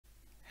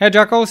Hey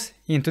Jackals!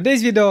 In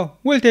today's video,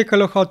 we'll take a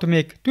look how to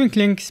make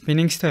twinkling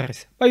spinning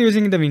stars by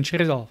using DaVinci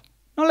Resolve.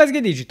 Now let's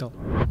get digital.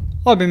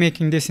 I'll be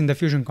making this in the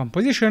Fusion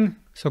composition,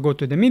 so go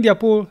to the media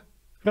pool,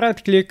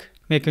 right click,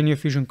 make a new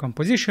Fusion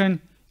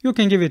composition. You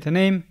can give it a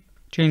name,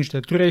 change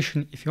the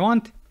duration if you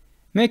want,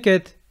 make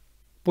it,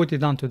 put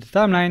it onto the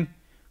timeline.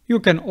 You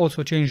can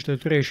also change the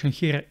duration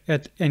here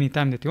at any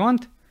time that you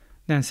want,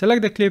 then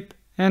select the clip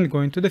and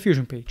go into the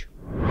Fusion page.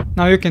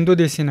 Now you can do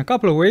this in a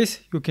couple of ways.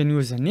 You can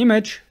use an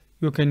image,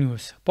 you can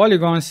use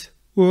polygons,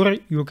 or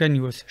you can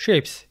use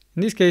shapes.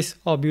 In this case,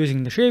 I'll be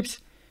using the shapes.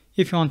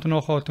 If you want to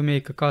know how to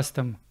make a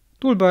custom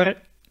toolbar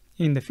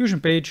in the Fusion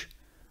page,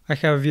 I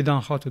have a video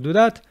on how to do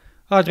that.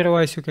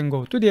 Otherwise, you can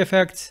go to the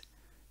effects,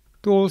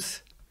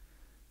 tools,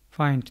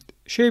 find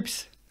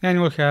shapes, and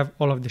you'll have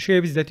all of the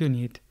shapes that you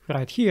need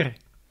right here.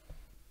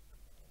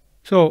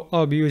 So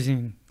I'll be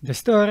using the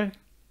star,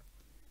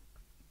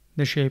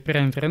 the shape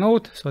render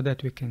node so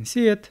that we can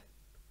see it.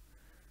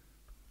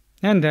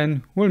 And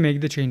then we'll make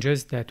the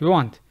changes that we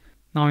want.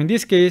 Now in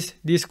this case,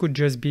 this could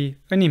just be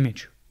an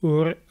image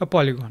or a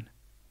polygon.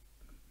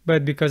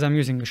 But because I'm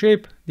using a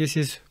shape, this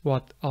is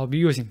what I'll be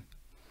using.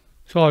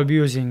 So I'll be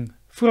using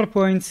 4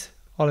 points.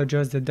 I'll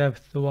adjust the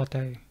depth to what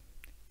I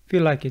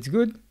feel like it's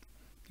good.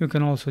 You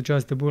can also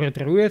adjust the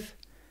border width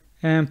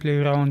and play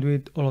around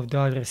with all of the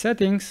other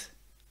settings.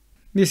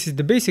 This is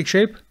the basic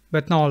shape,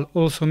 but now I'll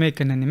also make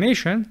an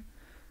animation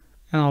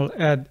and I'll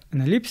add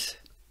an ellipse.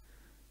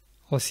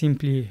 I'll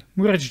simply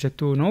merge the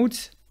two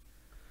nodes,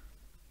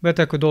 but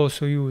I could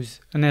also use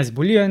an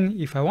S-boolean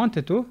if I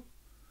wanted to.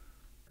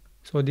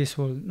 So this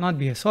will not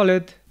be a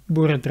solid.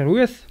 Border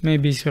width,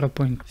 maybe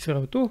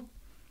 0.02.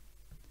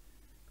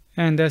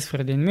 And as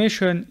for the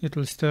animation, it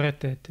will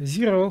start at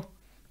 0.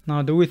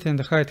 Now the width and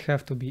the height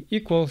have to be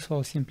equal, so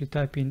I'll simply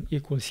type in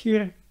equals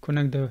here,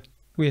 connect the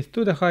width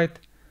to the height,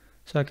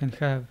 so I can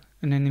have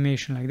an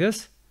animation like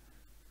this.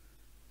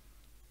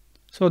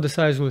 So the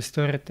size will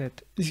start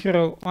at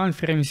 0, on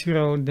frame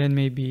 0, then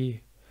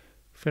maybe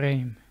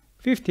frame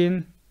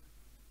 15.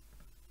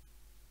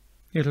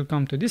 It will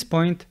come to this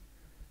point.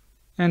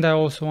 And I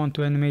also want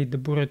to animate the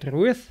border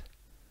width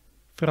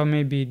from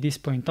maybe this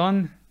point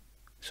on,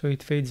 so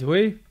it fades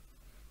away.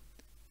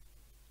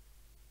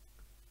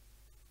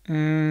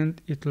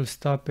 And it will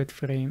stop at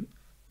frame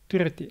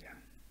 30.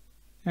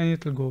 And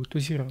it will go to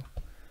 0.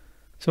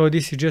 So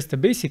this is just a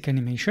basic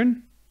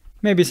animation.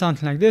 Maybe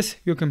something like this.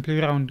 You can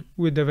play around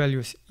with the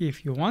values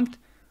if you want.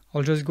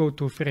 I'll just go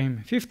to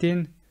frame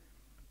 15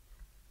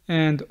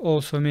 and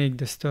also make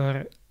the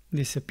star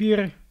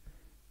disappear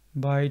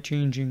by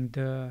changing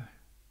the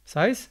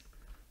size.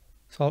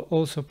 So I'll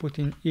also put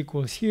in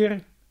equals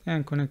here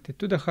and connect it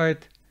to the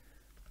height.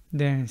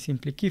 Then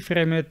simply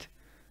keyframe it,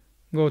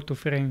 go to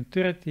frame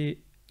 30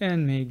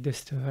 and make the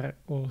star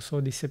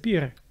also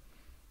disappear.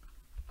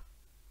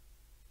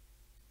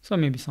 So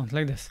maybe something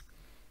like this.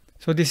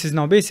 So this is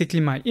now basically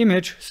my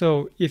image.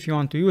 So if you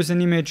want to use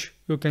an image,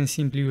 you can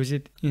simply use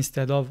it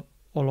instead of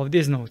all of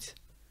these nodes.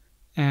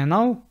 And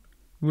now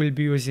we'll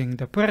be using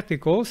the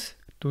particles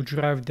to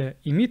drive the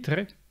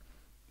emitter.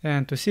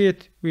 And to see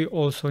it, we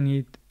also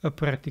need a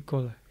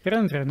particle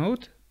render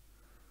node.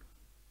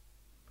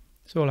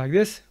 So like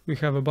this, we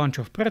have a bunch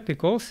of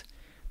particles.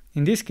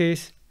 In this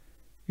case,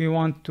 we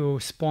want to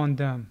spawn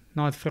them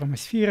not from a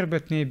sphere,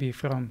 but maybe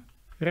from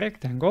a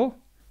rectangle.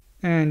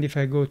 And if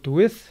I go to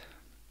width,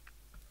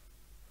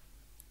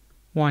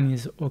 1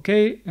 is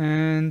okay,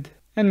 and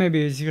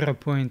maybe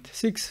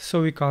 0.6,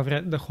 so we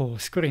cover the whole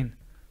screen.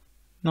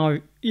 Now,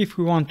 if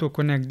we want to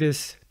connect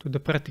this to the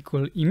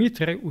particle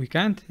emitter, we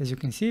can't, as you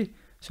can see.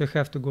 So I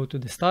have to go to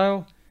the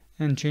style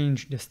and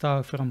change the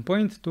style from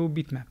point to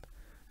bitmap.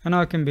 And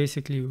now I can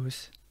basically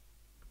use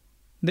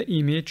the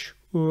image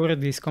or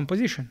this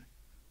composition.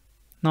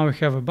 Now we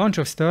have a bunch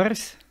of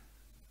stars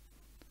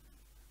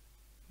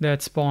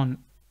that spawn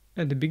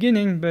at the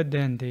beginning, but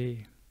then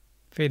they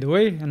fade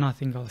away and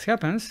nothing else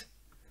happens.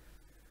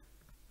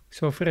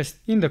 So first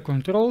in the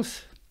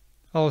controls,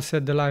 I'll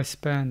set the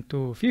lifespan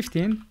to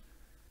 15.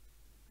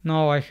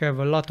 Now I have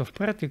a lot of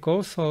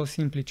particles, so I'll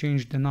simply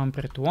change the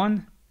number to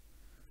 1.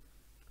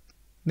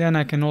 Then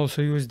I can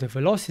also use the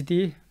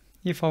velocity.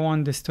 If I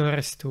want the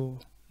stars to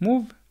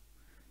move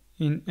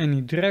in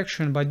any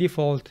direction, by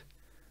default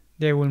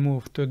they will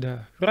move to the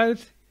right,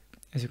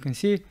 as you can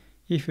see.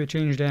 If you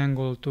change the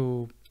angle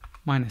to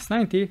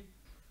 -90,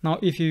 now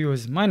if you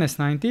use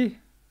 -90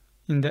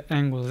 in the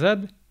angle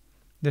Z,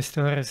 the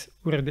stars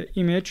or the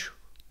image,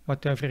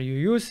 whatever you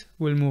use,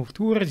 will move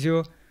towards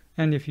you,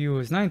 and if you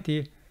use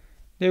 90,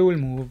 they will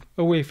move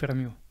away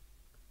from you.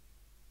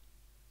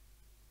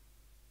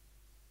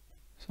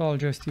 So I'll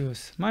just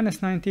use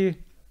 -90.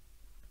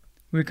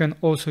 We can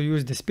also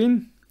use the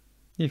spin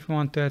if you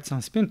want to add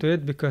some spin to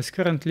it, because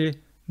currently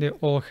they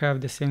all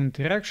have the same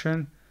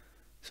direction.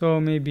 So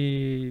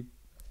maybe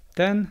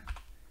 10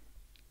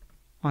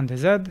 on the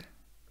Z,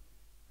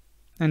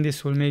 and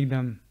this will make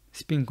them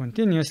spin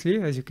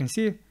continuously, as you can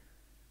see.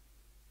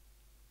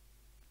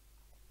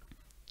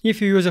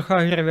 If you use a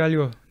higher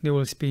value, they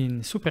will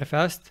spin super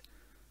fast.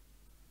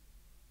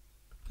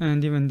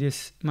 and even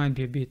this might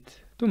be a bit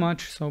too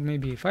much, so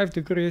maybe 5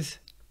 degrees.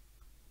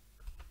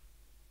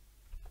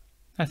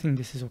 I think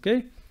this is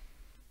okay.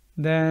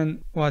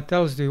 Then what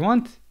else do you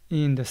want?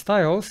 In the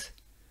styles,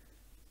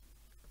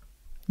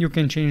 you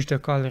can change the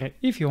color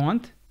if you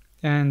want,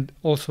 and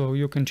also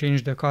you can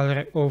change the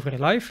color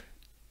overlay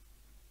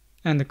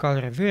and the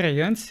color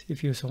variance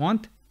if you so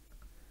want.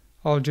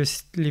 I'll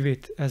just leave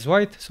it as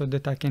white so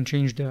that I can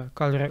change the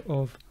color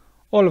of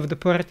all of the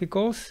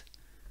particles.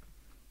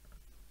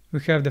 We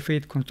have the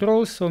fade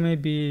controls, so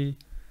maybe,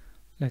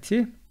 let's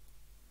see,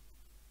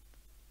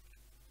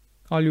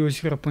 I'll use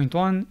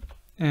 0.1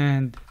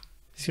 and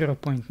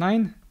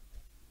 0.9,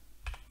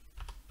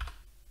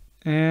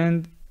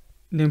 and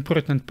the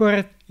important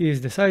part is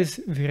the size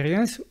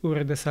variance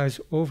or the size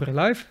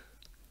overlay.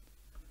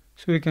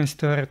 So we can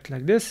start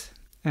like this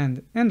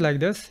and end like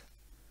this,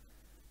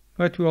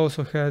 but we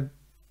also had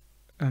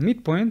a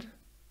midpoint,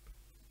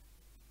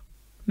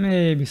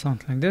 maybe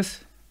something like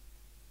this.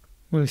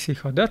 We'll see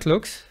how that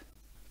looks.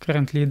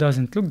 Currently it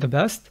doesn't look the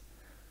best,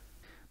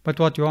 but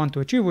what you want to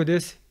achieve with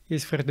this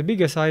is for the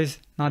bigger size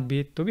not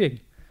be too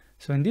big.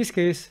 So in this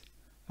case,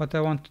 what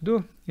I want to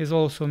do is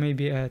also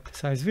maybe add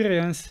size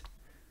variance,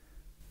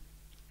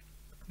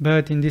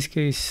 but in this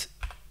case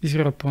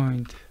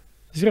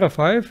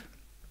 0.05,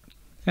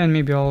 and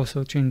maybe I'll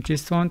also change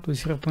this one to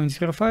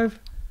 0.05.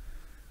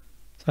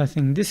 So I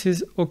think this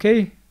is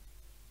okay.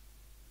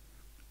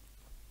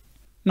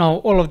 Now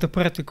all of the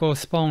particles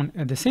spawn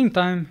at the same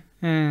time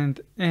and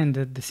end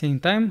at the same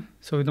time,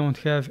 so we don't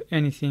have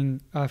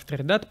anything after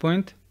that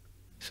point.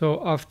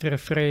 So after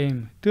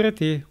frame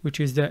 30,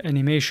 which is the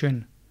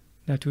animation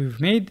that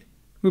we've made,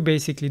 we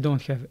basically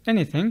don't have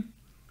anything.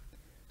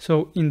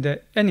 So in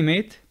the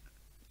animate,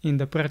 in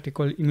the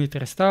particle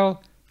emitter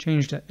style,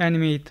 change the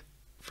animate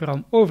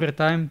from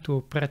overtime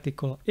to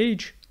particle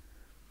age,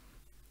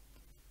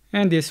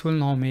 and this will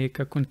now make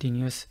a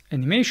continuous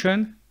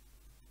animation,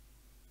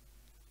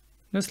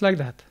 just like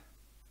that.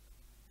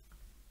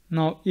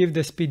 Now if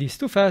the speed is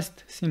too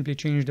fast, simply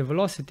change the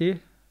velocity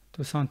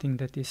to something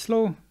that is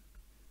slow,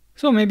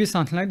 so maybe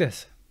something like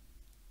this.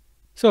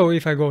 So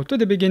if I go to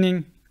the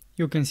beginning,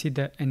 you can see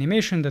the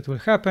animation that will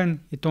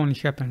happen. It only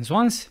happens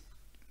once.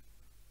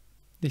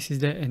 This is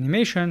the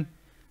animation,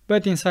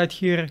 but inside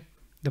here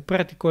the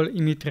particle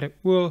emitter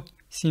will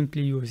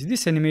simply use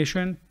this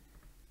animation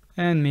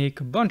and make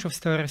a bunch of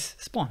stars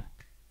spawn.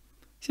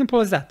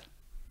 Simple as that.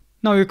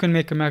 Now you can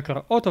make a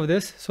macro out of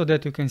this so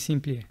that you can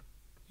simply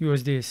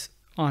use this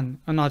on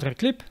another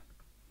clip.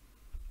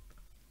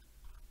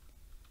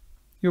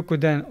 You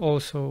could then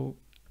also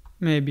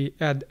maybe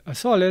add a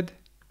solid.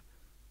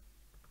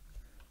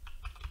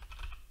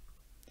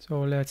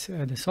 So let's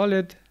add a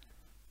solid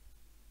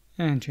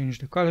and change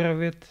the color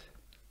of it.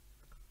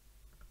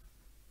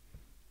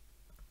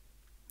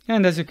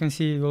 And as you can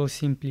see, you will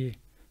simply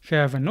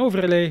have an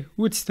overlay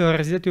with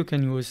stars that you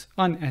can use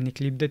on any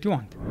clip that you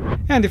want.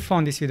 And if you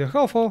found this video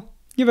helpful,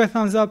 give a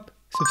thumbs up,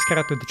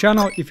 subscribe to the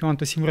channel if you want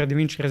to see more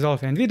DaVinci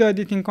Resolve and video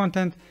editing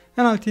content,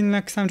 and until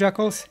next time,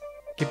 jackals,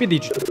 keep it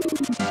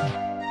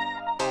digital.